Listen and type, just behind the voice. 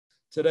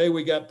Today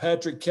we got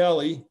Patrick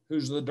Kelly,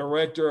 who's the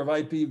Director of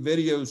IP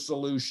Video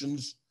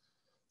Solutions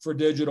for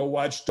Digital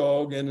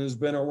Watchdog and has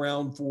been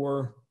around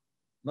for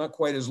not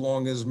quite as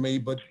long as me,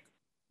 but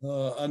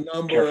a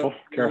number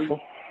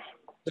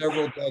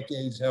several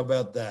decades. How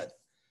about that?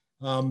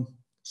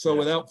 So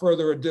without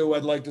further ado,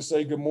 I'd like to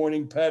say good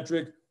morning,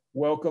 Patrick.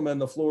 Welcome,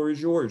 and the floor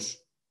is yours.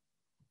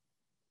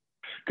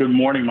 Good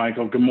morning,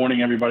 Michael. Good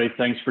morning, everybody.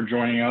 Thanks for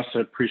joining us.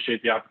 I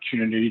appreciate the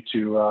opportunity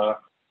to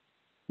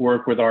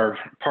work with our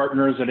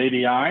partners at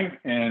ADI,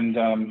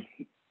 and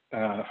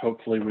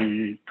hopefully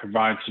we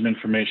provide some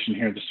information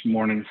here this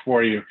morning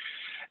for you.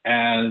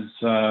 As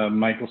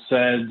Michael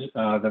said,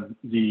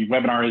 the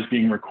webinar is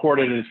being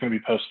recorded. It's going to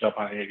be posted up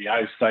on the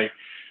ADI site.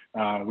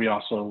 We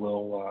also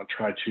will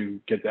try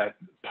to get that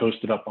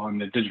posted up on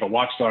the Digital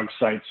Watchdog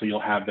site, so you'll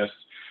have this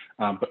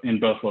in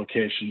both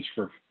locations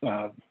for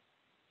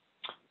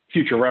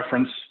future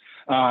reference.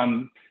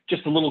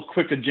 Just a little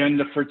quick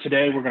agenda for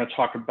today. We're going to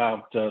talk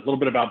about a little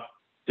bit about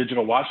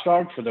Digital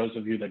Watchdog. For those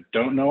of you that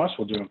don't know us,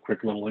 we'll do a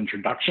quick little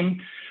introduction.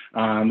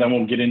 Then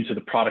we'll get into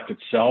the product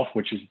itself,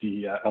 which is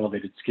the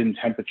elevated skin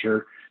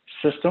temperature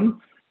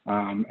system,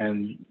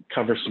 and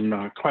cover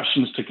some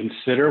questions to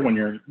consider when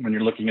you're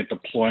looking at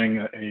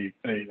deploying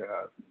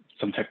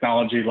some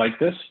technology like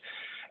this,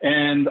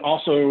 and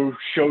also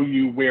show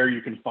you where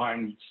you can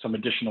find some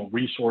additional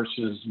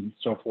resources and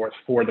so forth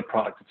for the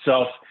product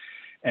itself.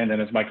 And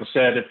then, as Michael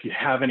said, if you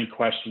have any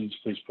questions,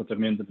 please put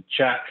them into the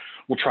chat.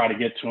 We'll try to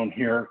get to them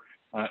here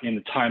in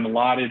the time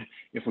allotted.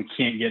 If we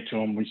can't get to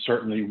them, we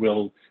certainly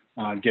will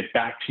get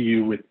back to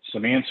you with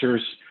some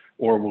answers,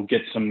 or we'll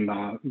get some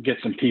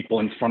people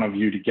in front of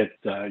you to get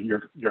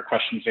your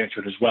questions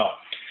answered as well.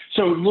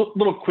 So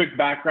little quick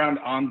background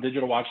on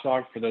Digital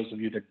Watchdog for those of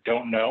you that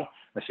don't know.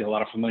 I see a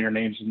lot of familiar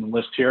names in the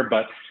list here,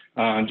 but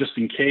just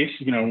in case,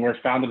 we're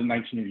founded in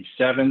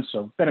 1987,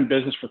 so been in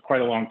business for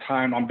quite a long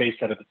time. I'm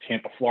based out of the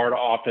Tampa, Florida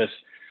office.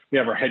 We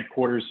have our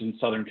headquarters in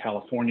Southern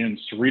California in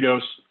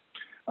Cerritos.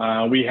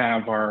 We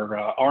have our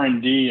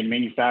R&D and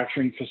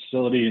manufacturing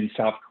facility in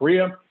South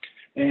Korea,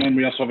 and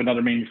we also have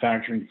another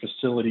manufacturing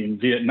facility in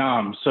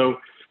Vietnam. So,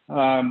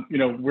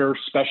 we're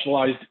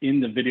specialized in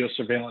the video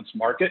surveillance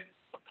market.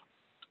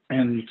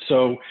 And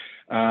so,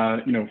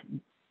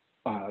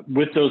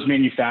 with those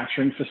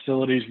manufacturing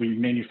facilities, we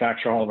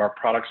manufacture all of our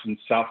products in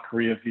South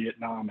Korea,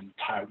 Vietnam, and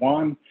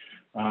Taiwan.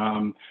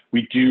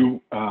 We do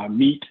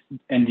meet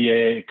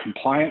NDAA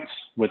compliance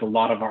with a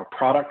lot of our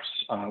products.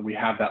 We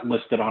have that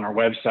listed on our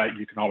website.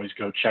 You can always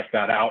go check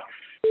that out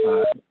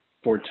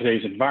for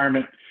today's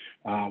environment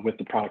with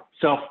the product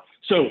itself.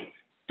 So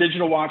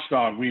Digital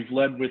Watchdog, we've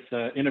led with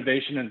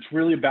innovation, and it's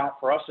really about,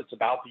 for us, it's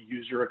about the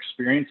user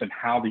experience and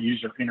how the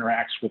user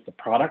interacts with the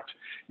product.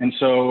 And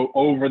so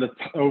over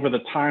the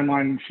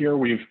timeline here,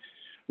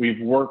 we've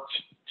worked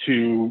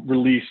to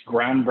release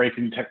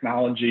groundbreaking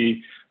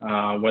technology,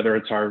 whether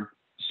it's our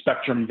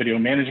Spectrum video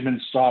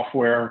management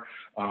software,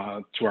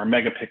 to our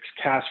Megapix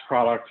CAS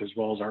product, as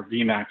well as our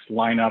VMAX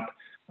lineup.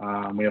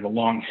 We have a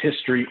long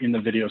history in the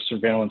video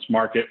surveillance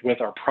market with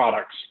our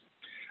products.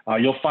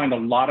 You'll find a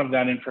lot of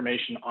that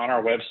information on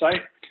our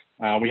website.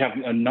 We have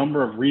a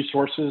number of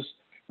resources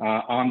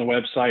on the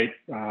website,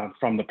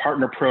 from the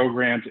partner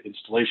program to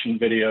installation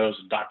videos,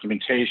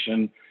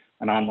 documentation,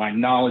 an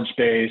online knowledge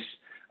base.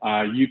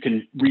 You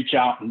can reach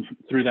out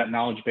through that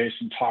knowledge base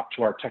and talk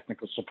to our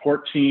technical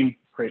support team,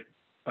 create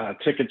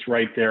tickets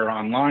right there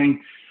online,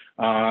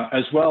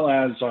 as well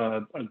as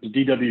the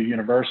DW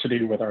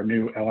University with our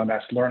new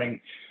LMS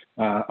learning,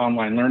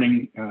 online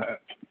learning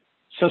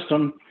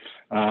system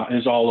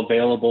is all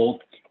available,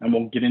 and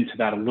we'll get into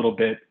that a little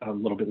bit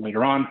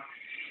later on.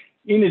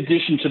 In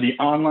addition to the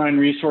online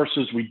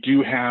resources, we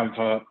do have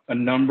a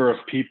number of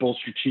people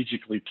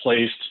strategically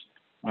placed,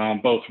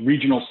 both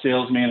regional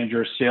sales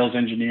managers, sales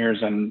engineers,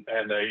 and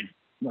a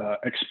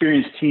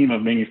experienced team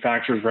of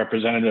manufacturers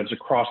representatives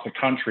across the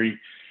country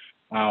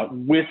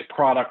with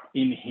product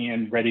in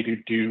hand, ready to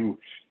do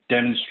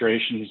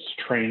demonstrations,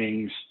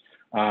 trainings,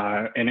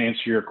 and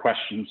answer your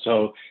questions.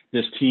 So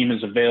this team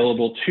is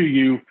available to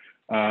you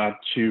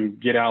to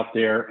get out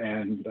there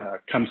and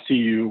come see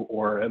you,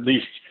 or at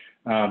least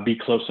be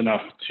close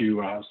enough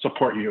to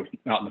support you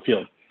out in the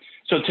field.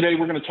 So today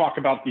we're going to talk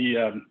about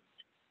the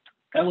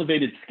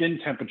elevated skin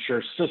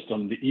temperature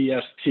system, the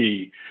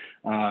E.S.T.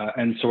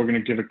 And so we're going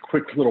to give a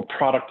quick little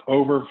product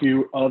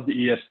overview of the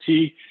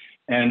E.S.T.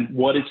 and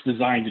what it's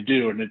designed to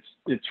do. And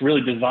it's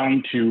really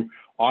designed to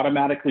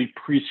automatically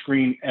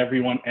pre-screen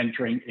everyone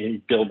entering a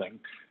building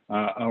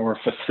or a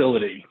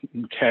facility,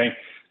 okay?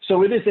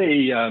 So it is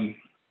a,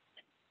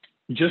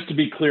 just to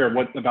be clear,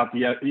 what about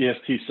the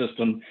E.S.T.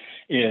 system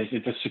is,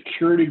 it's a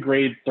security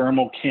grade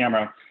thermal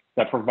camera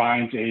that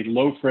provides a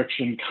low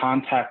friction,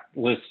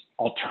 contactless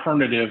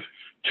alternative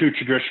to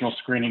traditional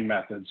screening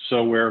methods.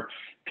 So where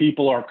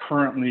people are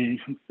currently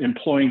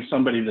employing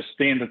somebody to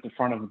stand at the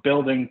front of the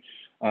building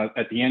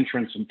at the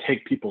entrance and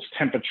take people's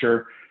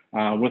temperature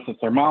with a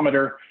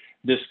thermometer,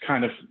 this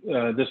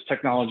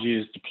technology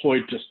is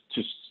deployed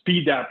to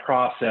speed that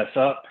process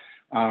up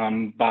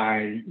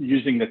by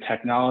using the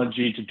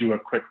technology to do a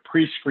quick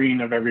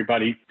pre-screen of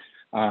everybody,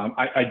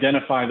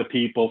 identify the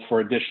people for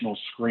additional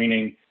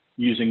screening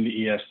using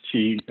the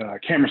E.S.T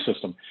camera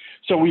system.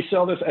 So we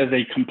sell this as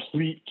a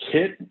complete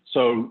kit.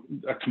 So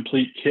a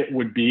complete kit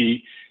would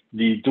be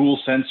the dual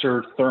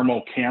sensor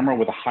thermal camera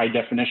with a high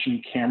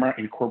definition camera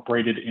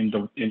incorporated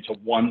into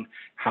one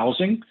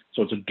housing.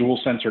 So it's a dual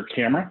sensor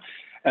camera,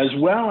 as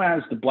well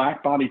as the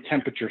black body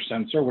temperature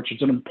sensor, which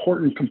is an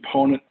important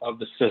component of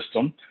the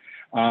system.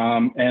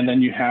 And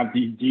then you have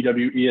the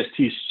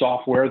DW-EST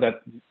software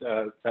that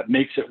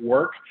makes it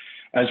work,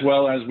 as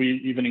well as we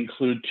even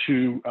include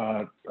two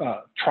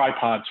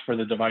tripods for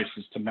the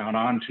devices to mount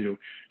onto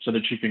so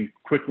that you can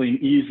quickly and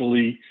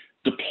easily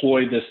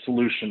deploy this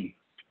solution.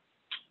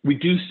 We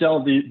do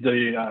sell the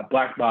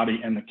black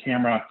body and the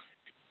camera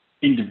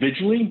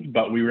individually,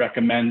 but we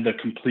recommend the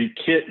complete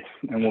kit,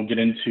 and we'll get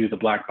into the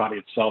black body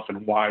itself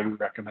and why we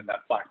recommend that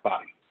black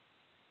body.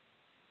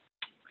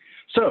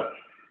 So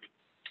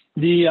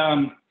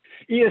the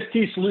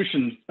E.S.T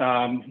solution,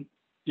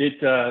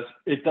 it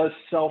does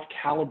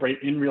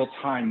self-calibrate in real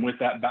time with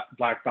that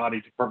black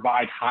body to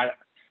provide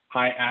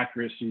high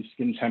accuracy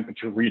skin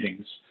temperature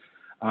readings.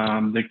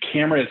 The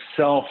camera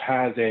itself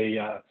has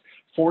a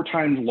 4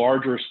 times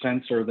larger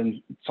sensor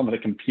than some of the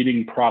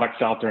competing products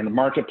out there in the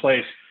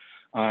marketplace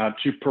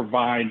to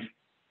provide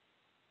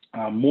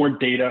more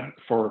data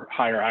for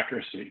higher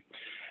accuracy.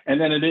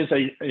 And then it is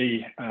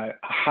a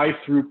high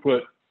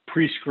throughput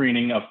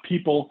pre-screening of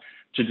people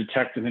to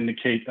detect and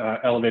indicate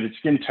elevated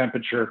skin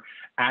temperature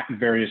at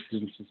various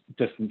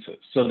distances.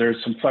 So there's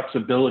some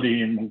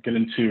flexibility, and we'll get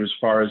into as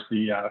far as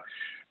the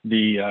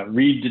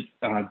read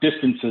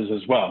distances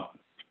as well.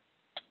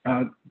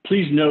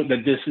 Please note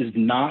that this is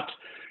not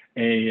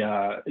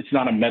it's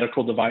not a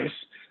medical device.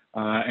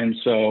 And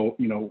so,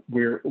 you know,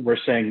 we're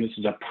saying this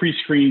is a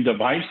pre-screened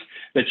device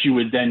that you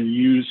would then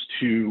use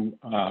to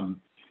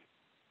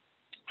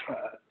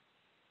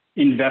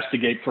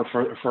investigate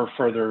for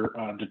further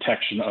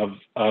detection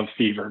of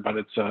fever, but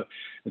it's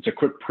a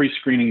quick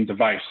pre-screening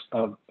device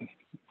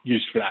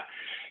used for that.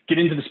 Get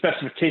into the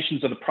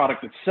specifications of the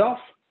product itself.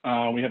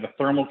 We have a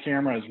thermal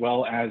camera as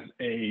well as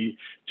a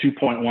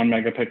 2.1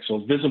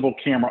 megapixel visible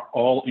camera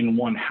all in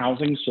one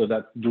housing, so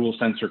that dual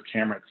sensor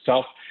camera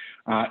itself.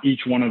 Each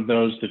one of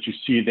those that you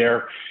see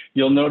there,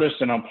 you'll notice,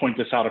 and I'll point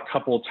this out a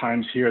couple of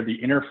times here, the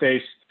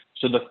interface.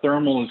 So the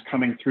thermal is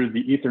coming through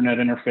the Ethernet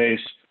interface,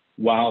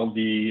 while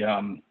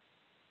the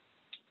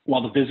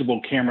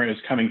visible camera is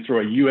coming through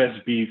a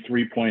USB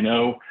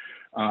 3.0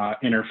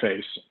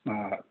 interface,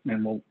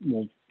 and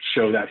we'll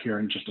show that here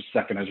in just a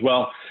second as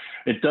well.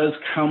 It does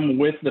come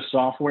with the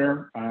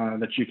software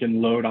that you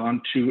can load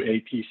onto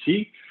a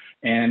PC,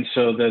 and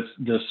so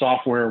the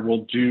software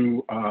will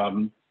do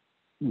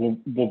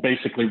will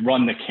basically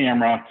run the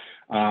camera,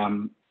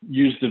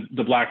 use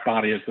the black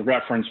body as the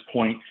reference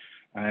point,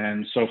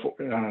 and so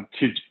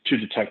to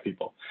detect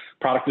people.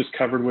 Product is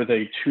covered with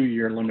a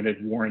 2-year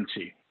limited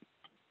warranty.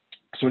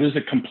 So it is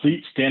a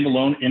complete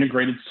standalone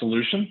integrated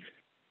solution.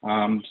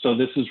 So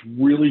this is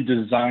really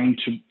designed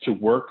to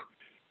work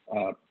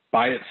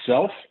by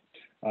itself.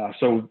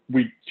 So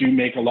we do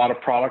make a lot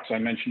of products. I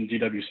mentioned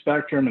DW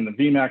Spectrum and the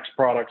VMAX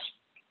products,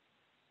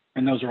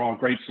 and those are all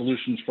great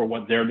solutions for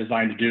what they're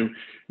designed to do.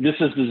 This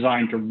is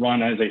designed to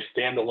run as a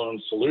standalone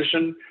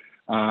solution,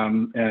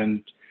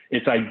 and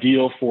it's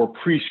ideal for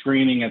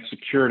pre-screening at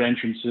secured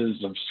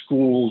entrances of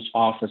schools,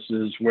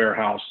 offices,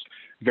 warehouse,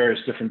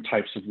 various different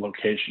types of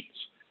locations.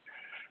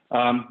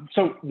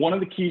 So one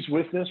of the keys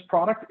with this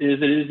product is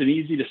it is an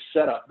easy to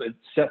set up. It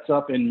sets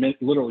up in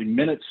literally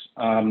minutes.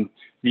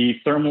 The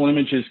thermal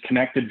image is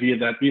connected via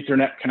that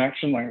Ethernet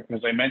connection, as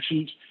I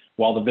mentioned,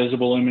 while the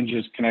visible image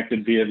is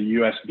connected via the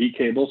USB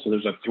cable. So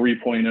there's a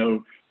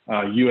 3.0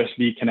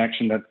 USB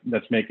connection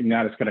that's making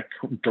that. It's going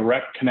to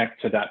direct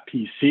connect to that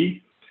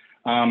PC.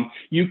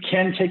 You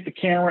can take the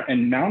camera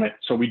and mount it.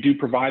 So we do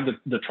provide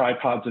the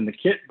tripods in the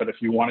kit, but if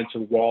you wanted to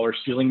wall or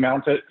ceiling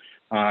mount it,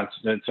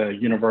 it's a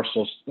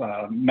universal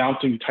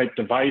mounting type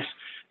device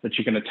that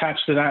you can attach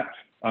to that.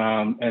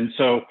 And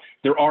so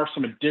there are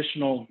some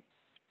additional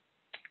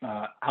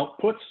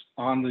outputs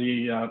on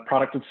the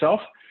product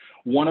itself.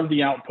 One of the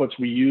outputs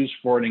we use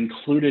for an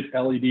included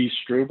LED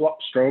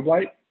strobe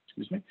light,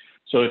 excuse me.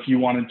 So if you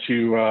wanted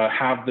to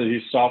have the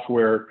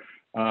software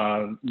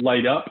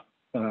light up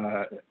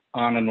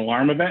on an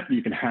alarm event,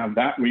 you can have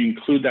that. We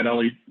include that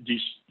LED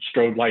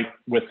strobe light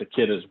with the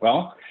kit as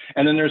well.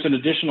 And then there's an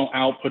additional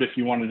output if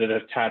you wanted to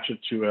attach it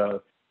to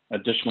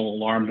additional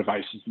alarm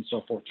devices and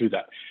so forth through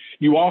that.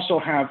 You also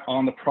have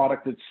on the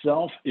product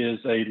itself is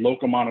a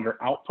local monitor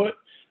output.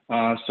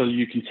 So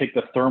you can take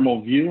the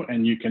thermal view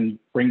and you can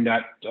bring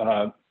that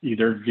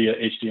either via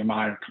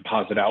HDMI or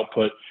composite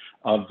output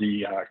of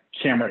the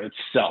camera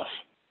itself.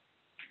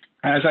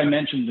 As I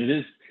mentioned, it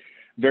is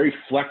very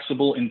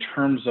flexible in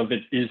terms of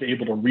it is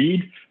able to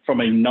read from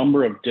a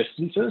number of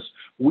distances.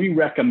 We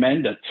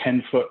recommend a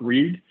 10-foot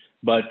read,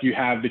 but you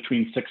have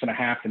between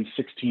 6.5 and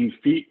 16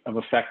 feet of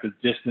effective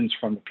distance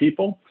from the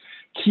people.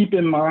 Keep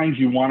in mind,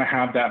 you want to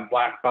have that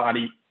black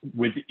body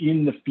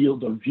within the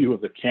field of view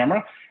of the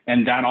camera.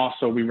 And that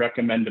also we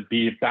recommend to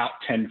be about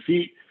 10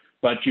 feet,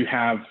 but you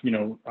have,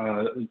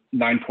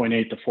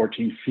 9.8 to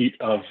 14 feet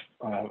of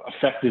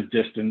effective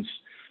distance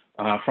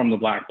from the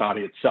black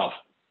body itself.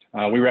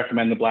 We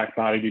recommend the black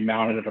body be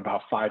mounted at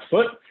about 5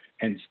 foot,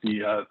 hence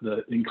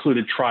the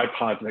included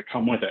tripods that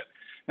come with it.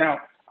 Now,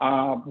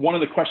 one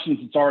of the questions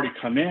that's already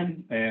come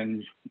in,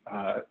 and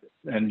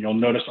you'll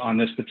notice on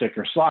this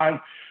particular slide,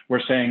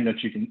 we're saying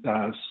that you can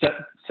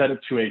set it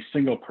to a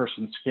single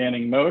person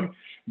scanning mode.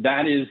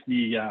 That is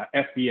the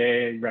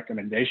FDA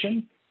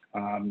recommendation.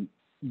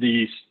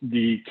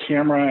 The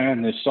camera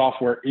and the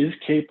software is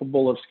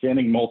capable of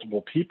scanning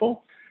multiple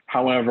people.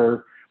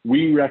 However,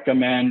 we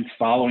recommend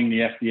following the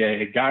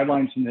FDA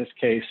guidelines in this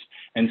case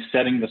and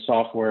setting the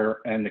software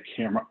and the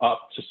camera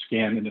up to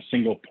scan in a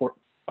single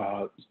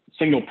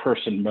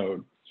person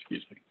mode,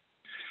 excuse me.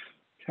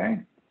 Okay.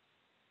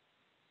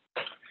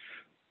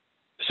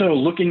 So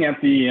looking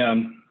at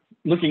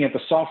the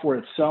software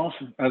itself,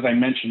 as I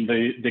mentioned,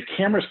 the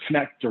cameras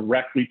connect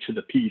directly to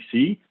the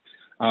PC.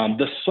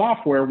 The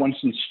software, once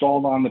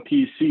installed on the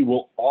PC,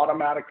 will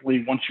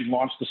automatically, once you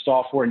launch the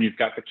software and you've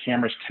got the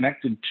cameras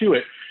connected to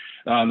it,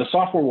 the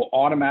software will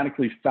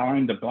automatically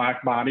find the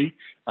black body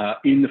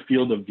in the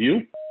field of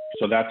view.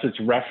 So that's its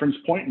reference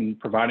point and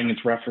providing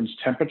its reference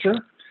temperature.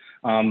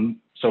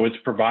 So it's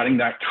providing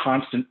that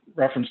constant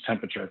reference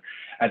temperature.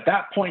 At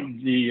that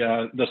point,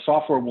 the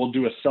software will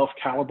do a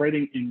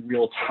self-calibrating in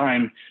real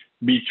time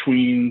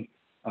between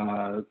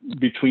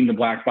the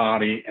black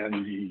body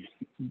and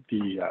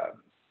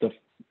the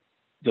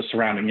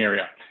surrounding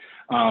area.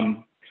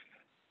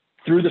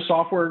 Through the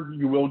software,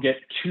 you will get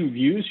 2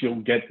 views. You'll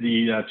get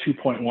the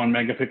 2.1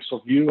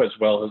 megapixel view as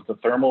well as the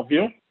thermal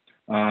view.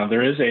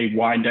 There is a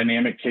wide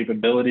dynamic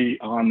capability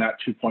on that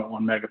 2.1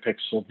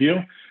 megapixel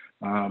view,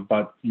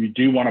 but you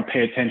do want to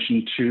pay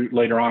attention to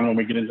later on when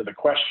we get into the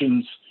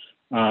questions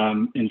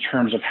in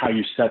terms of how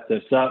you set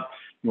this up.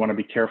 You want to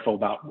be careful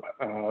about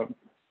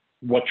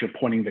what you're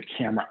pointing the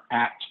camera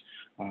at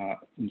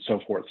and so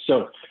forth.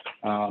 So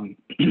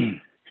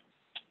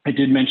I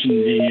did mention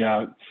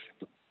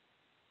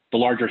the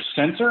larger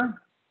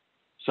sensor.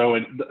 So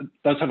it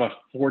does have a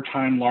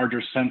 4-time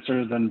larger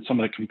sensor than some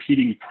of the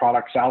competing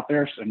products out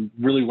there. And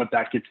really what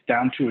that gets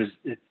down to is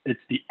it's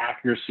the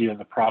accuracy of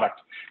the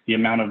product, the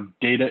amount of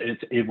data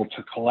it's able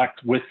to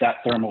collect with that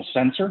thermal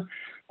sensor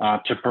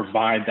to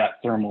provide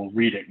that thermal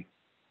reading.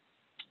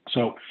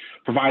 So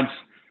provides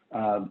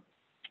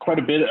quite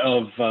a bit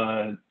of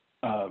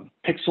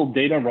pixel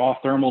data, raw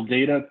thermal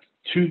data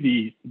to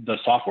the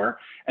software,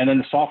 and then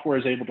the software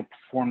is able to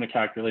perform the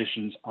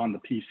calculations on the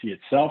PC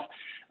itself.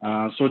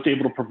 So it's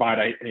able to provide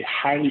a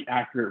highly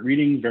accurate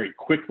reading very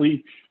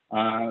quickly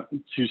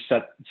to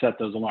set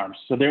those alarms.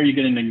 So there you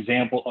get an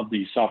example of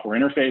the software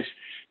interface.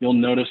 You'll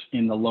notice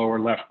in the lower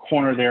left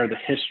corner there, the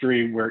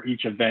history where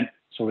each event,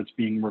 so it's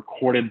being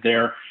recorded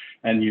there.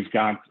 And you've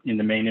got in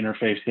the main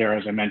interface there,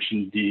 as I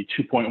mentioned, the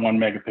 2.1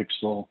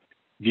 megapixel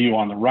view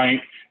on the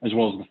right, as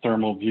well as the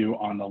thermal view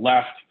on the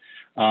left.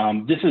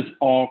 This is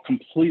all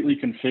completely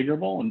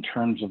configurable in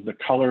terms of the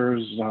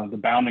colors, the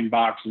bounding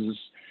boxes,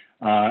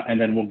 and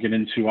then we'll get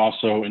into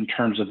also in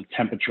terms of the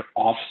temperature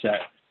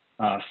offset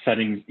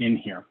settings in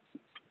here.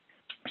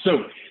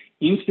 So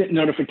instant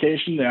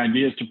notification, the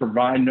idea is to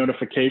provide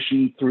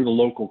notification through the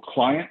local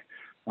client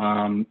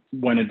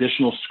when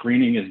additional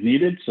screening is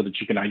needed so that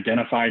you can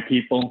identify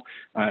people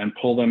and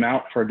pull them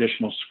out for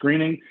additional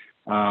screening.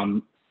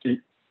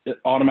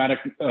 Automatic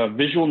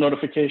visual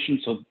notification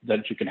so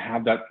that you can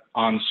have that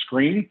on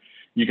screen.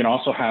 You can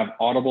also have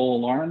audible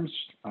alarms.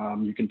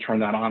 You can turn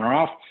that on or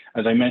off.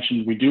 As I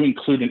mentioned, we do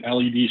include an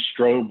LED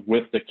strobe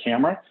with the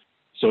camera.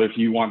 So if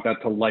you want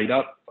that to light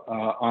up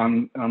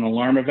on an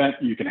alarm event,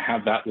 you can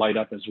have that light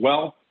up as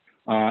well.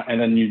 And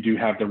then you do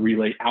have the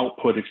relay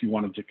output if you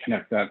wanted to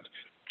connect that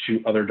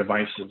to other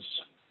devices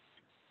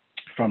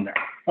from there.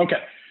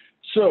 Okay,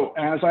 so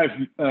as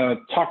I've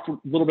talked a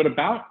little bit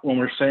about when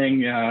we're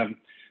saying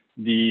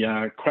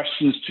the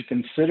questions to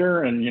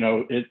consider, and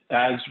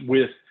as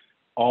with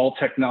all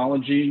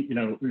technology,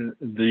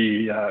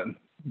 the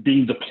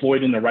being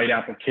deployed in the right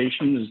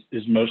application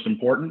is most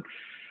important.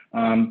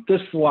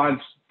 This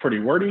slide's pretty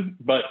wordy,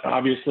 but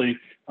obviously,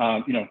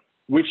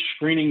 which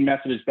screening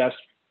method is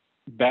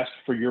best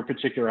for your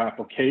particular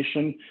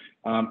application.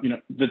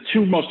 The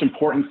 2 most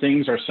important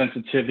things are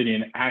sensitivity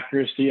and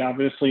accuracy.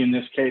 Obviously, in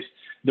this case,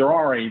 there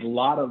are a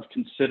lot of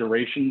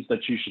considerations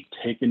that you should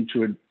take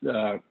into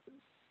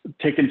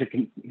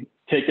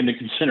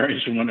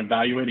consideration when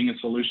evaluating a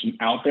solution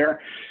out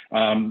there,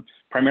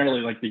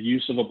 primarily like the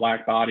use of a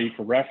black body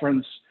for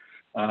reference,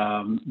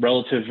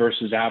 relative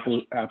versus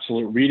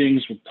absolute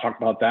readings. We'll talk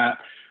about that.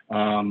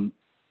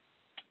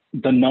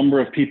 The number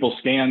of people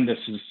scanned, this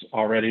is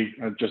already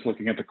just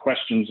looking at the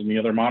questions in the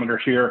other monitor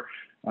here,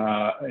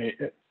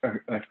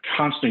 a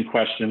constant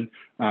question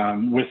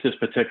with this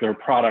particular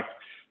product.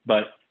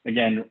 But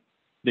again,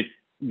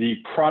 the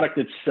product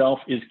itself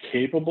is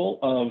capable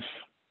of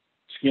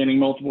scanning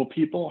multiple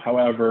people.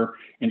 However,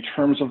 in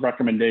terms of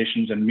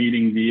recommendations and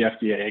meeting the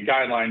FDA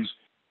guidelines,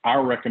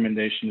 our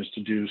recommendation is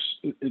to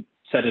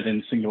set it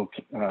in single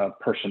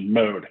person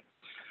mode.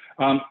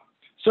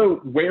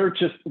 So where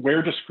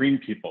to screen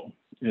people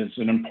is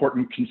an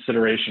important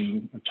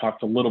consideration I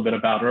talked a little bit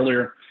about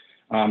earlier.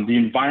 The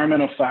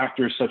environmental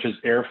factors such as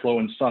airflow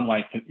and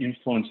sunlight can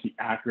influence the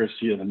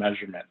accuracy of the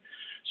measurement.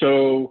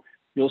 So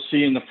you'll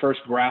see in the first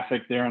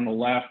graphic there on the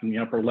left, in the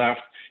upper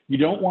left, you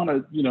don't want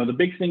to, the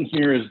big thing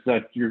here is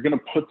that you're going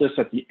to put this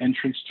at the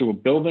entrance to a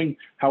building.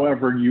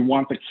 However, you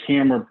want the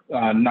camera,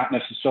 not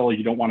necessarily,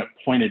 you don't want it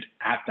pointed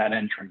at that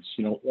entrance.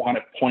 You don't want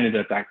it pointed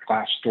at that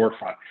glass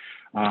storefront.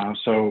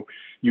 So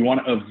you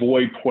want to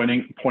avoid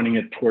pointing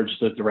it towards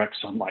the direct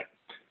sunlight,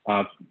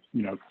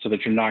 so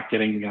that you're not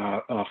getting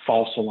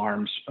false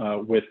alarms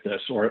with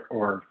this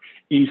or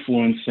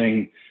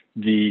influencing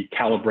the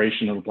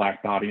calibration of the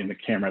black body in the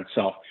camera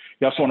itself.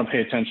 You also want to pay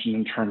attention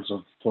in terms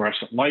of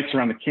fluorescent lights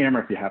around the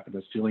camera if you happen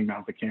to ceiling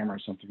mount the camera or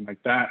something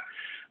like that.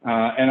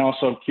 And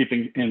also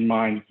keeping in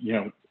mind,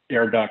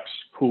 air ducts,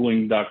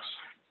 cooling ducts,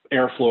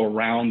 airflow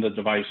around the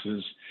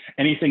devices,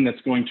 anything that's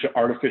going to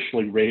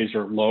artificially raise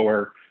or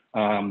lower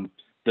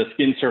the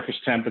skin surface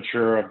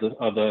temperature of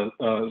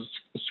the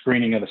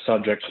screening of the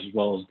subjects as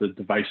well as the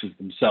devices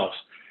themselves.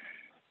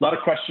 A lot of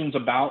questions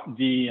about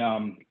the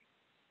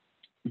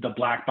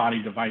black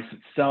body device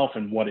itself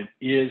and what it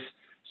is.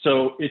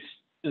 So it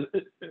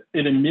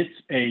emits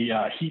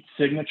a heat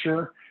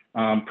signature,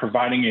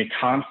 providing a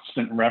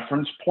constant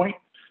reference point.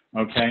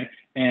 Okay,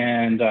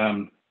 and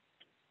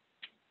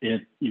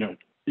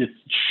it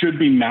should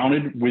be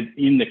mounted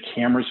within the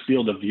camera's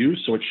field of view,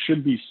 so it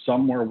should be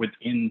somewhere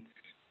within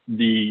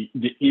the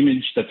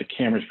image that the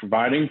camera is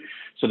providing,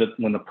 so that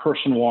when the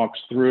person walks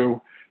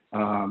through,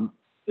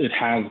 it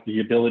has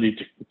the ability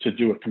to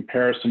do a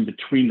comparison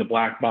between the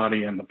black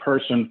body and the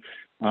person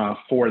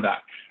for that.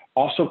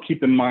 Also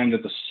keep in mind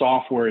that the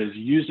software is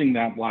using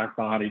that black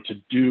body to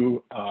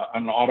do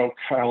an auto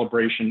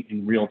calibration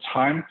in real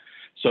time.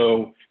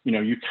 So,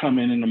 you come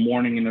in the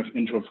morning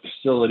into a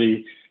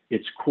facility,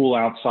 it's cool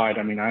outside.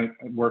 I mean, I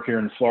work here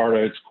in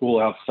Florida, it's cool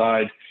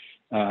outside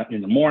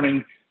in the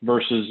morning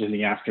versus in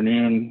the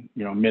afternoon,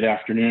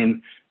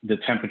 mid-afternoon, the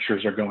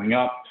temperatures are going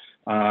up.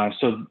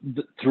 So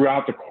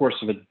throughout the course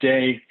of a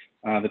day,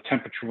 the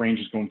temperature range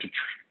is going to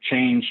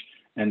change,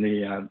 and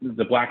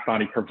the black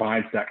body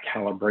provides that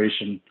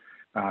calibration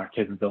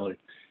capability.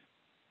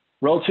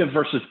 Relative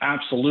versus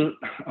absolute,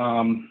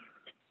 and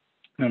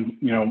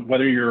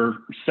whether you're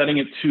setting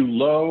it too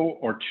low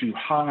or too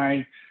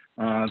high,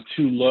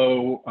 too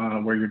low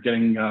where you're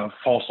getting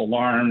false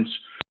alarms,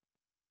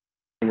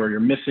 where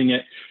you're missing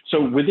it.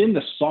 So within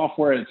the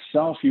software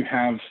itself, you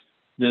have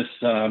this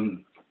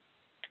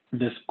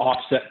this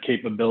offset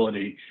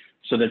capability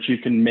so that you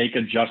can make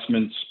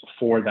adjustments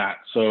for that.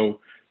 So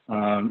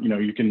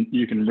you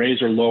can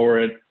raise or lower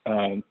it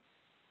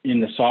in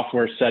the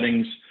software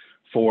settings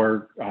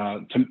for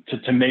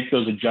to make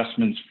those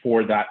adjustments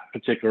for that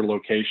particular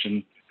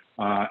location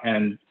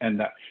and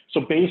that.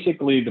 So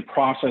basically the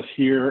process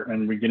here,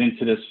 and we get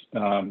into this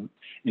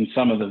in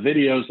some of the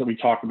videos that we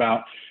talk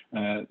about,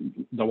 that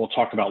we'll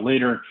talk about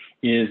later,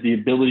 is the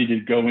ability to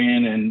go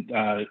in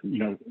and,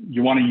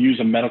 you want to use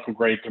a medical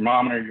grade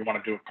thermometer, you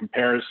want to do a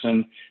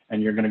comparison,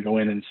 and you're going to go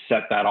in and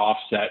set that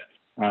offset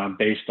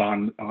based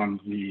on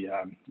the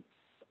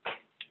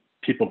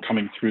people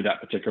coming through that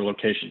particular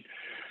location.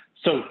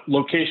 So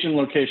location,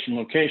 location,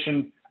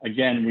 location.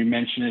 Again, we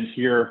mentioned it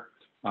here.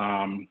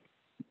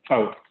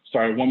 Oh,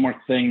 sorry, one more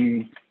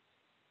thing.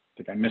 I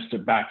think I missed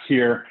it back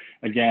here.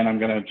 Again, I'm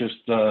going to just,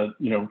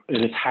 it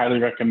is highly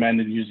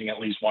recommended using at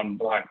least one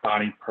black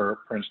body per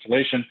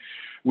installation.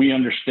 We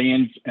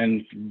understand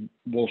and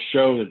we'll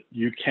show that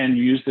you can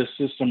use this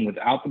system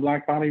without the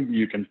black body.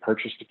 You can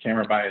purchase the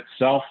camera by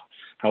itself.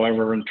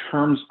 However, in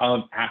terms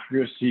of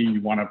accuracy,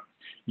 you want to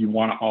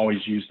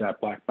always use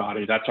that black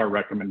body. That's our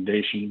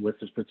recommendation with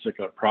this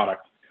particular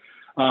product.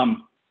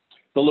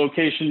 The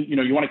location,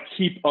 you want to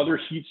keep other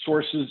heat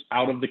sources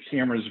out of the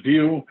camera's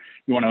view.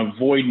 You want to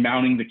avoid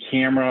mounting the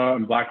camera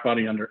and black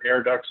body under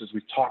air ducts, as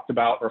we talked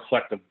about,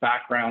 reflective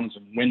backgrounds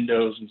and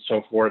windows and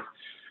so forth.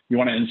 You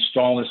want to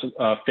install this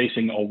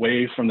facing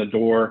away from the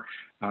door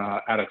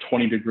at a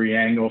 20-degree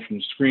angle from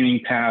the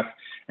screening path.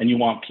 And you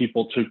want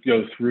people to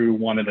go through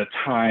one at a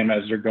time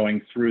as they're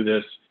going through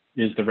this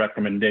is the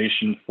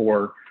recommendation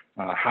for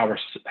how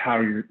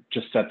you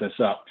just set this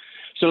up.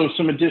 So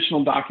some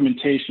additional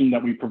documentation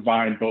that we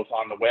provide both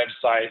on the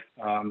website.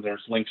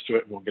 There's links to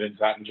it. We'll get into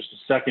that in just a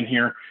second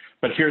here.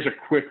 But here's a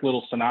quick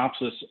little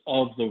synopsis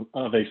of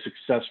a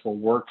successful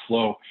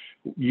workflow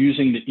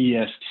using the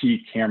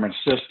E.S.T camera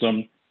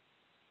system.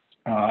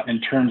 In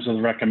terms of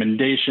the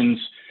recommendations,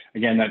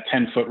 again, that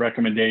 10-foot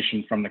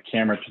recommendation from the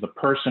camera to the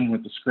person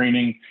with the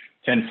screening,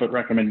 10-foot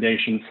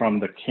recommendation from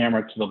the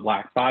camera to the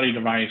black body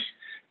device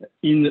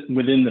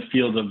within the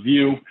field of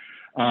view.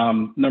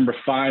 Number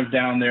 5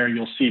 down there,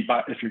 you'll see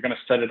if you're going to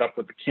set it up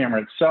with the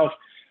camera itself.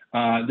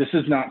 This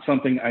is not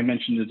something I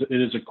mentioned.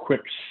 It is a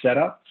quick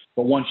setup,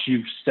 but once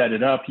you've set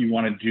it up, you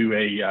want to do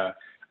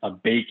a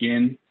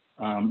bake-in.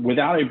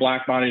 Without a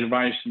black body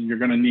device, you're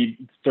going to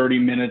need 30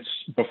 minutes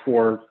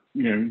before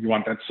you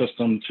want that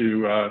system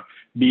to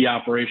be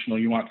operational.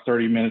 You want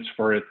 30 minutes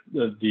for it,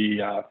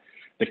 the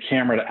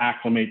camera to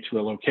acclimate to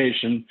a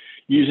location.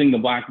 Using the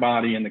black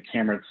body and the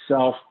camera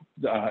itself,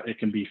 it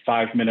can be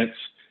 5 minutes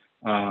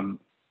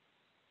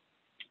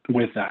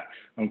with that.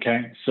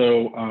 Okay,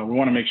 so we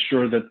want to make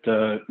sure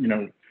that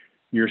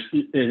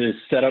it is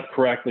set up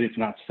correctly. It's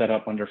not set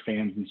up under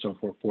fans and so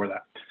forth for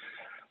that.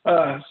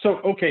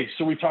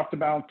 So we talked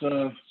about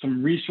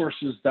some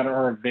resources that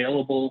are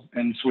available,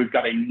 and so we've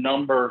got a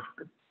number,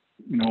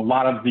 a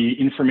lot of the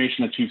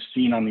information that you've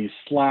seen on these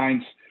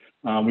slides.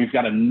 We've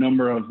got a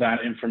number of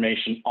that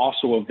information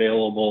also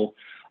available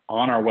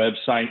on our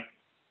website,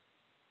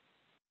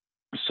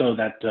 so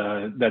that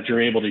that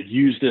you're able to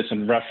use this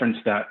and reference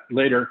that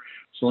later.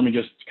 So let me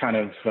just kind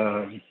of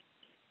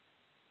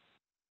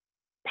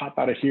pop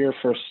out of here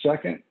for a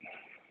second,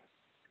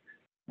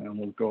 and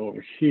we'll go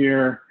over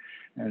here.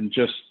 And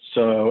just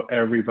so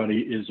everybody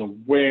is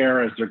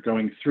aware as they're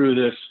going through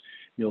this,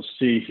 you'll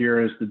see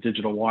here is the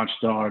Digital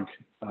Watchdog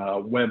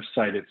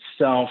website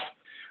itself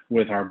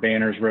with our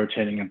banners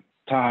rotating on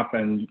top.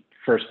 And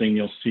first thing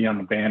you'll see on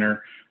the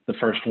banner, the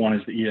first one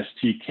is the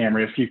E.S.T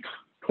camera. If you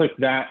click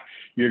that,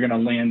 you're going to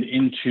land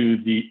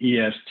into the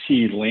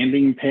E.S.T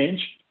landing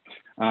page,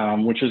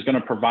 which is going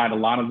to provide a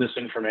lot of this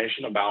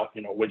information about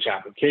which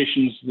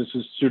applications this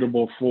is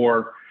suitable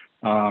for.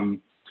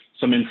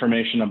 Some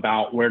information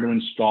about where to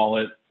install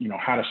it,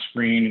 how to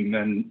screen,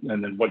 and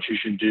then what you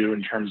should do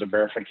in terms of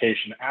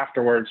verification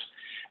afterwards.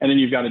 And then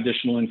you've got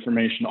additional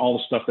information, all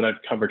the stuff that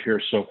I've covered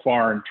here so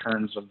far in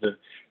terms of the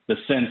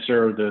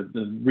sensor,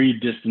 the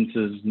read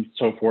distances, and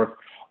so forth,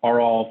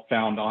 are all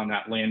found on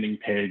that landing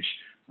page.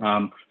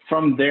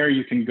 From there,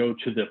 you can go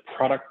to the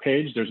product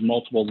page. There's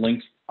multiple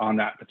links on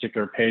that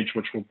particular page,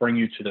 which will bring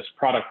you to this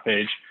product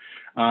page,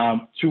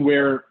 to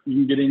where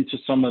you can get into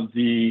some of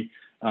the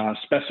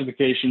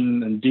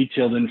specification and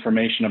detailed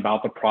information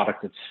about the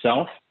product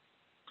itself,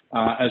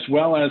 as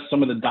well as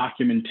some of the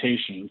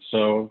documentation.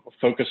 So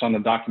focus on the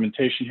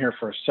documentation here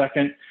for a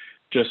second,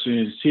 just so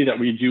you see that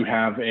we do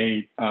have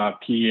a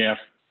PDF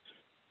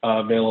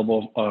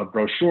available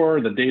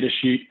brochure, the data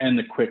sheet, and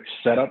the quick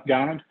setup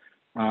guide,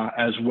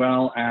 as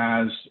well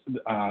as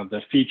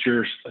the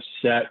features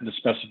set, the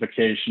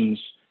specifications,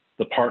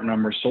 the part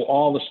numbers. So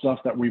all the stuff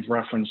that we've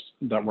referenced,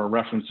 that we're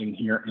referencing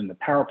here in the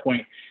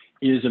PowerPoint,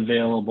 is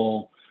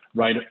available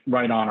right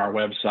on our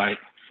website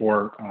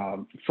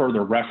for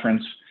further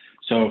reference.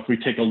 So if we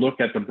take a look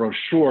at the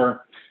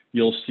brochure,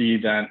 you'll see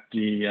that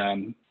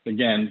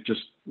again,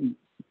 just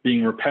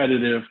being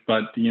repetitive,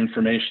 but the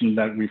information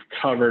that we've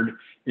covered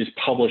is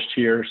published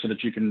here so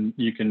that you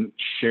can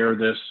share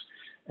this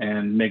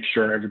and make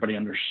sure everybody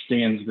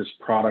understands this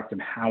product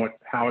and how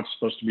it's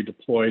supposed to be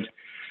deployed.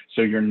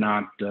 So you're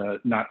not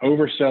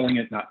overselling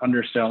it, not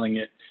underselling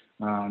it.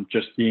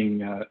 Just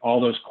being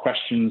all those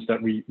questions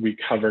that we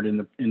covered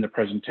in the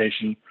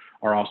presentation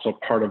are also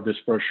part of this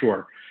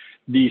brochure.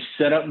 The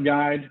setup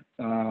guide,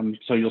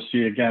 so you'll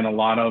see again a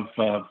lot of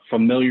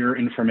familiar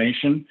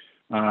information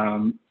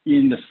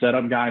in the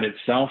setup guide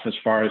itself as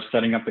far as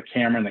setting up the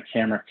camera and the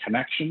camera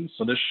connection.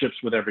 So this ships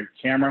with every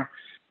camera,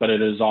 but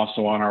it is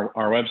also on our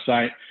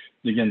website.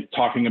 Again,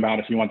 talking about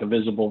if you want the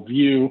visible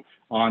view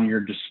on your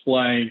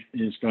display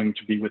is going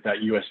to be with that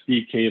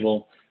USB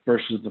cable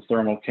versus the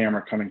thermal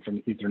camera coming from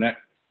the Ethernet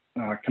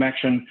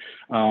connection.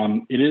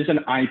 It is an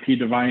IP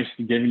device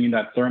giving you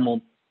that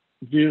thermal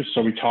view.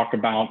 So we talk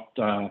about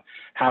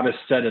how to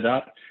set it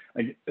up.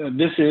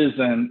 This is,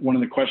 and one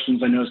of the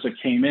questions I noticed that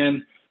came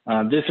in,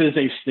 this is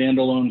a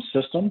standalone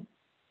system.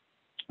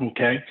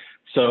 Okay,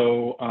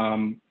 so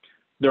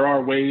there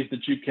are ways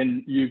that you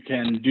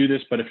can do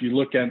this, but if you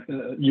look at,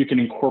 you can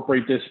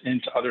incorporate this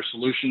into other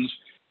solutions.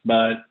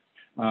 But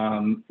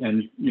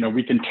and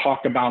we can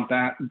talk about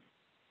that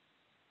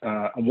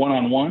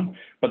one-on-one,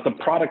 but the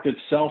product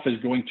itself is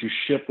going to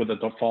ship with a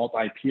default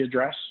IP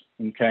address,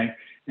 okay?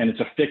 And it's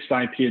a fixed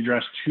IP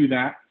address to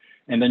that,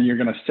 and then you're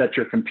gonna set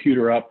your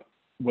computer up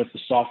with the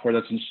software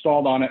that's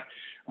installed on it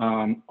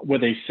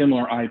with a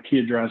similar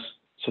IP address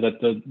so that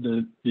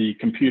the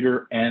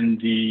computer and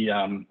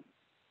the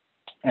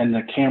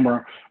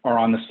camera are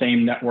on the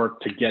same network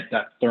to get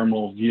that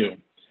thermal view.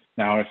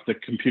 Now, if the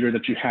computer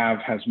that you have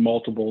has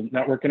multiple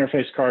network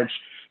interface cards,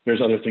 there's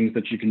other things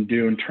that you can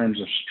do in terms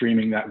of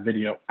streaming that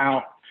video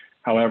out.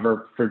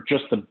 However, for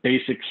just the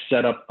basic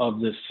setup of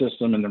this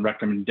system and the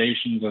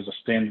recommendations as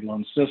a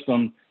standalone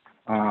system,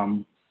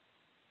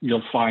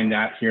 you'll find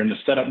that here in the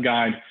setup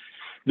guide.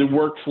 The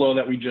workflow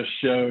that we just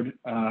showed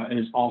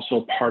is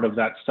also part of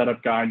that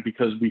setup guide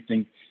because we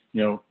think,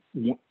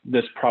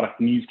 this product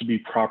needs to be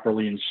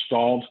properly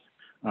installed.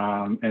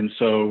 And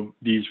so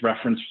these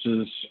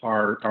references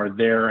are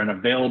there and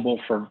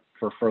available for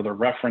further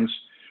reference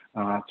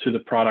to the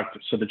product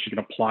so that you can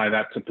apply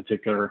that to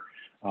particular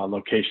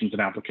locations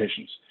and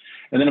applications.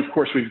 And then, of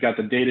course, we've got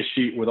the data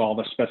sheet with all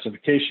the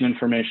specification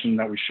information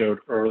that we showed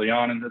early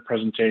on in the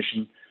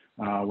presentation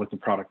with the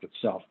product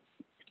itself.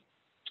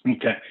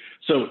 Okay,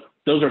 so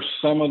those are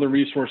some of the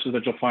resources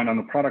that you'll find on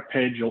the product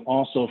page. You'll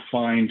also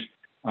find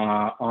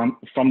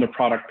from the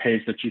product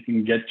page that you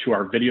can get to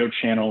our video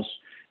channels.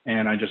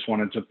 And I just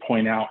wanted to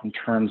point out in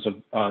terms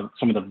of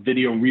some of the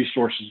video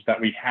resources that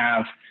we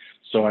have.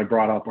 So I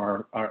brought up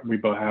we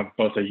both have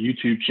both a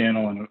YouTube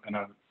channel and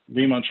a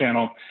Vimeo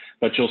channel,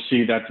 but you'll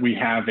see that we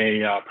have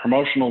a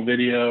promotional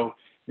video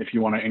if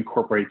you want to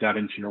incorporate that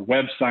into your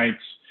websites.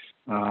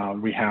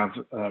 We have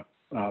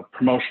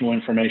promotional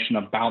information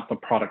about the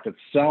product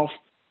itself,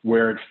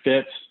 where it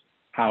fits,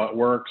 how it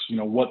works, you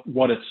know,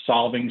 what it's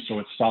solving. So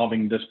it's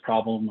solving this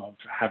problem of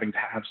having to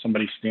have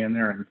somebody stand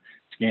there and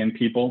scan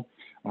people.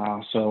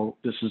 So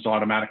this is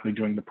automatically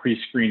doing the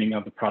pre-screening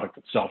of the product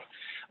itself.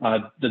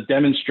 The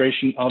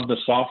demonstration of the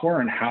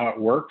software and how it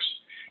works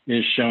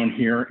is shown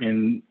here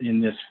in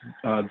this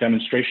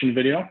demonstration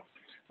video.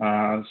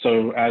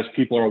 So as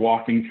people are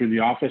walking through the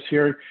office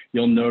here,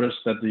 you'll notice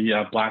that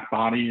the black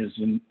body is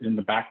in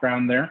the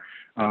background there,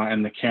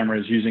 and the camera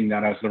is using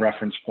that as the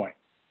reference point.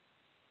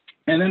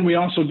 And then we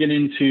also get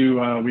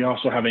into, we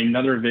also have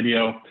another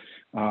video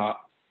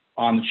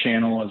on the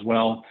channel as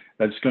well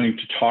that's going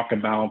to talk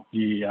about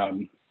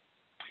the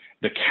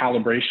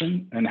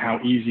calibration and how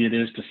easy it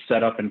is to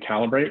set up and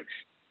calibrate.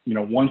 You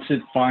know, once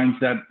it finds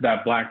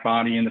that black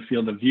body in the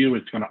field of view,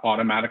 it's going to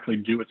automatically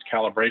do its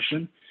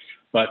calibration.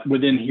 But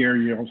within here,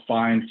 you'll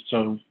find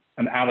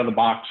an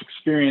out-of-the-box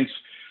experience.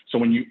 So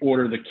when you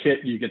order the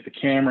kit, you get the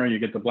camera, you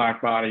get the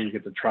black body, you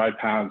get the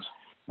tripods,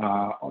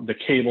 the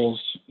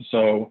cables.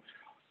 So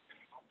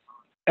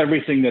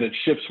everything that it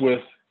ships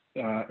with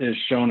is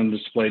shown and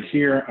displayed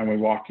here, and we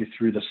walk you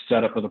through the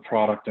setup of the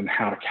product and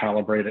how to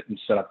calibrate it and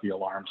set up the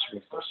alarms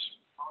with this.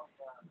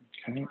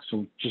 Okay,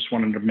 so just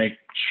wanted to make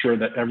sure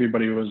that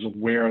everybody was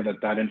aware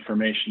that that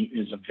information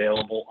is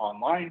available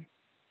online.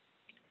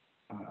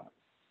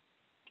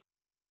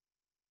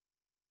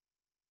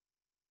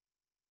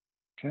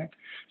 Okay,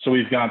 so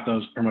we've got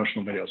those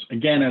promotional videos.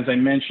 Again, as I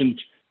mentioned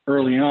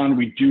early on,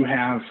 we do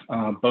have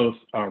both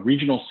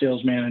regional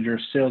sales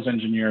managers, sales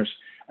engineers,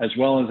 as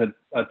well as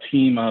a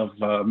team of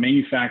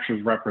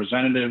manufacturers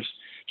representatives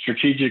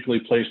strategically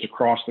placed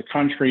across the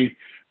country,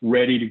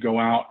 ready to go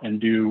out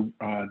and do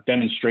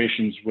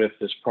demonstrations with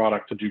this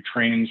product, to do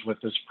trainings with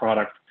this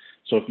product.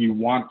 So if you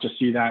want to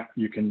see that,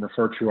 you can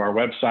refer to our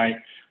website,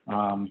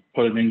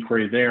 put an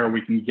inquiry there.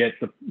 We can get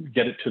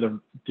it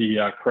to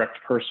the correct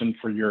person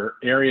for your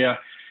area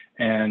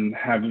and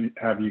have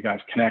you guys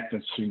connect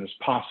as soon as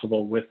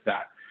possible with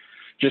that.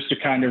 Just to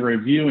kind of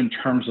review in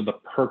terms of the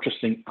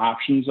purchasing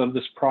options of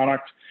this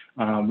product,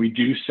 we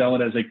do sell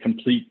it as a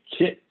complete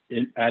kit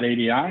at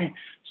ADI.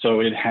 So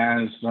it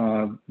has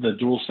the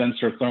dual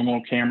sensor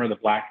thermal camera, the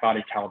black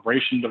body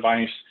calibration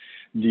device,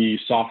 the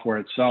software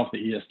itself, the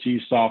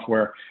E.S.T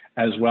software,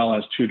 as well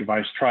as 2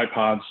 device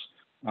tripods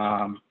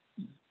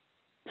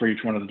for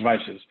each one of the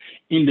devices.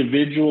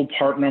 Individual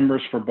part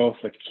numbers for both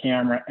the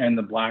camera and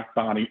the black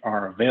body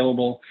are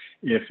available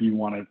if you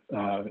want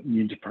to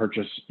need to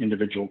purchase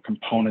individual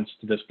components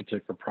to this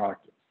particular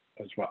product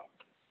as well.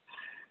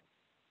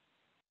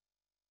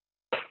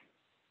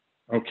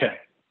 Okay,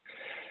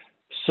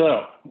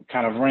 so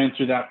kind of ran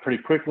through that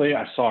pretty quickly.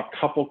 I saw a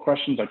couple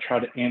questions. I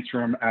tried to answer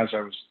them as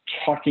I was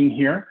talking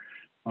here.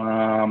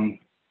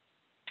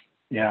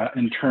 Yeah,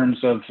 in terms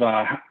of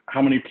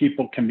how many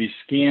people can be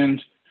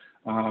scanned,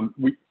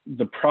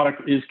 the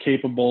product is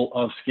capable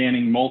of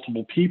scanning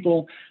multiple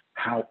people.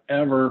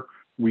 However,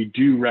 we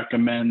do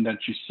recommend that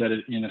you set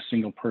it in a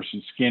single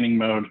person scanning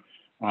mode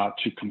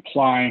to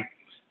comply.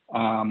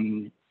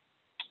 To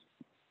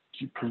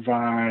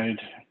provide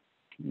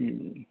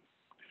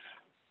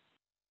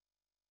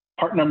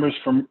part numbers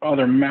from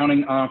other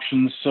mounting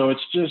options. So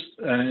it's just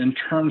in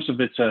terms of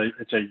it's a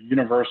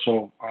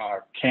universal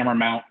camera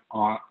mount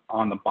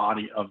on the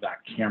body of that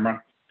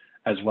camera,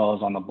 as well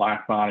as on the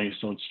black body.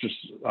 So it's just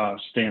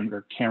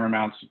standard camera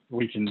mounts.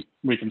 We can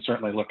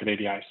certainly look at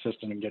ADI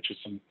system and get you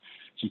some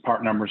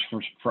part numbers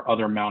for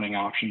other mounting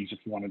options if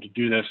you wanted to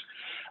do this.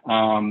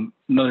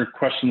 Another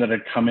question that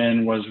had come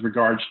in was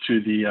regards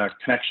to the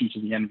connection to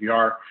the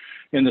NVR.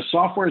 And the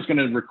software is going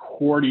to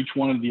record each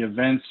one of the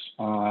events,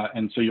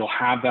 and so you'll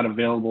have that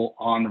available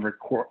on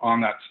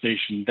that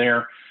station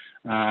there.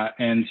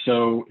 And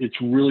so it's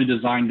really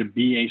designed to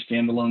be a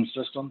standalone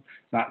system.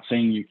 Not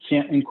saying you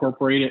can't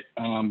incorporate it,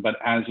 but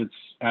as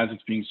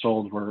it's being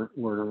sold,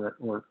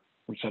 we're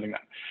setting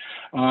that.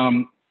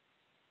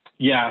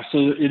 Yeah,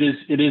 so it is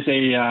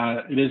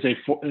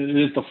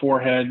the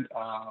forehead.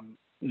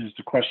 Is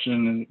the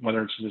question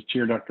whether it's the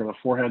tear duct or the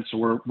forehead?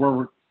 So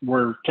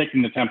we're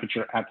taking the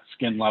temperature at the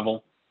skin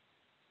level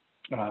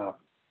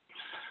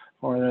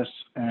for this,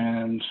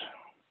 and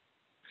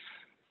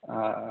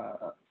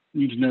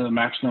need to know the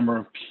max number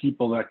of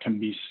people that can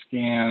be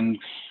scanned.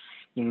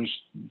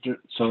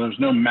 So there's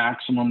no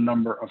maximum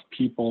number of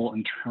people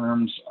in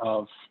terms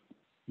of,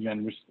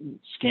 again,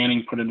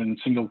 scanning, put it in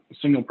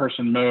single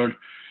person mode,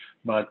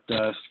 but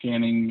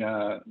scanning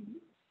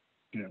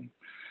you know,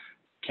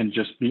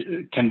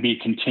 can be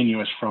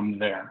continuous from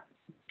there.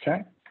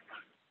 Okay.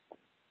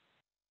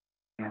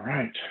 All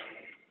right.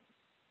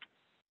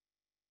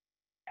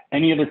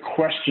 Any other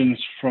questions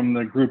from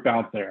the group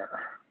out there?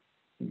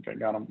 I think I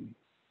got them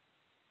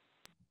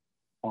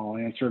all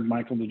answered.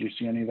 Michael, did you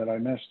see any that I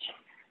missed?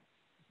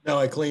 No,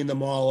 I cleaned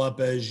them all up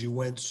as you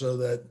went so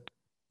that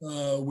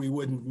we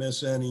wouldn't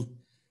miss any.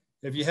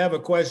 If you have a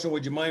question,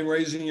 would you mind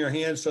raising your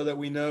hand so that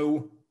we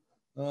know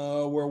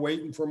we're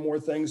waiting for more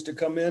things to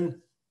come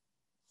in?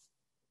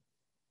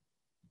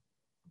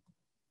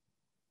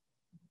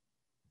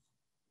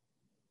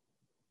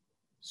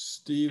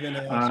 Stephen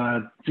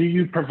asked, do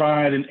you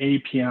provide an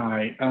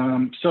API?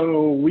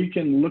 So we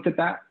can look at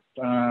that.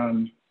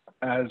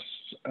 As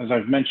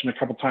I've mentioned a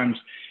couple times,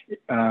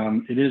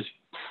 it is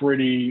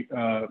pretty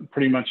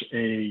much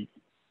a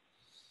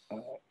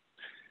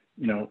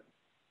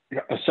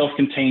a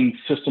self-contained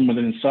system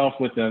within itself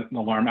with an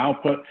alarm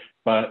output.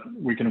 But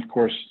we can, of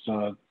course,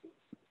 Stephen,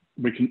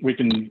 we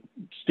can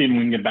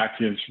get back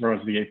to you as far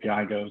as the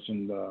API goes,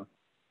 and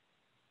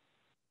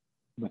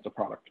that's a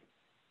product.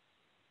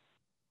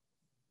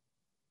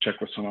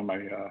 Check with some of my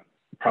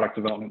product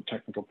development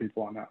technical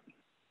people on that.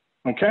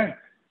 Okay.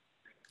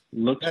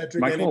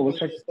 Patrick, Michael,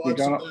 looks like we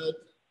got about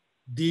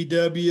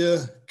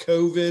DW,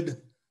 COVID,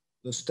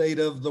 the state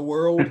of the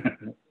world.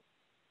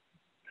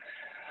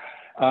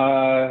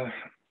 I'll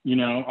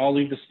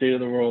leave the state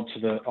of the world to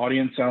the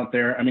audience out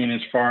there. I mean,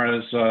 as far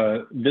as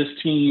this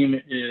team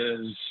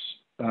is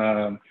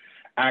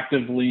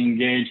actively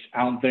engaged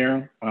out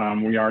there,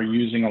 we are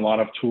using a lot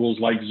of tools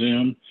like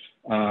Zoom.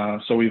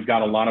 So we've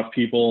got a lot of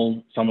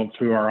people, some of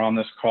who are on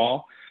this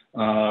call,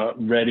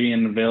 ready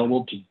and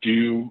available to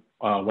do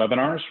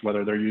webinars,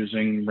 whether they're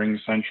using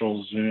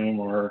RingCentral, Zoom,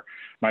 or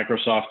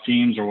Microsoft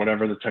Teams, or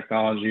whatever the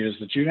technology is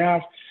that you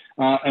have.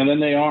 And then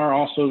they are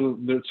also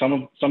some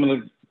of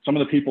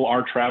the people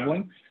are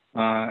traveling,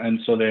 and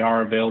so they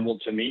are available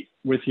to meet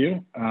with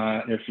you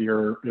if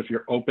you're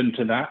open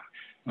to that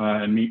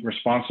and meet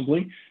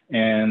responsibly,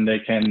 and they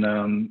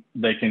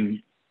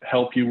can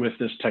help you with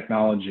this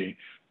technology.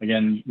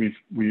 Again,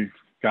 we've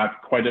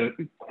got quite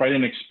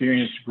an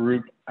experienced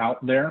group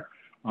out there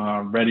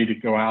ready to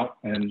go out,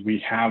 and we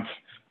have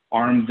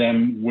armed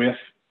them with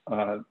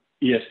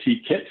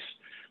E.S.T kits.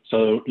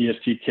 So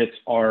E.S.T kits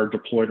are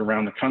deployed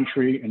around the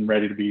country and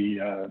ready to be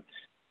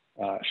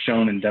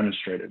shown and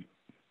demonstrated.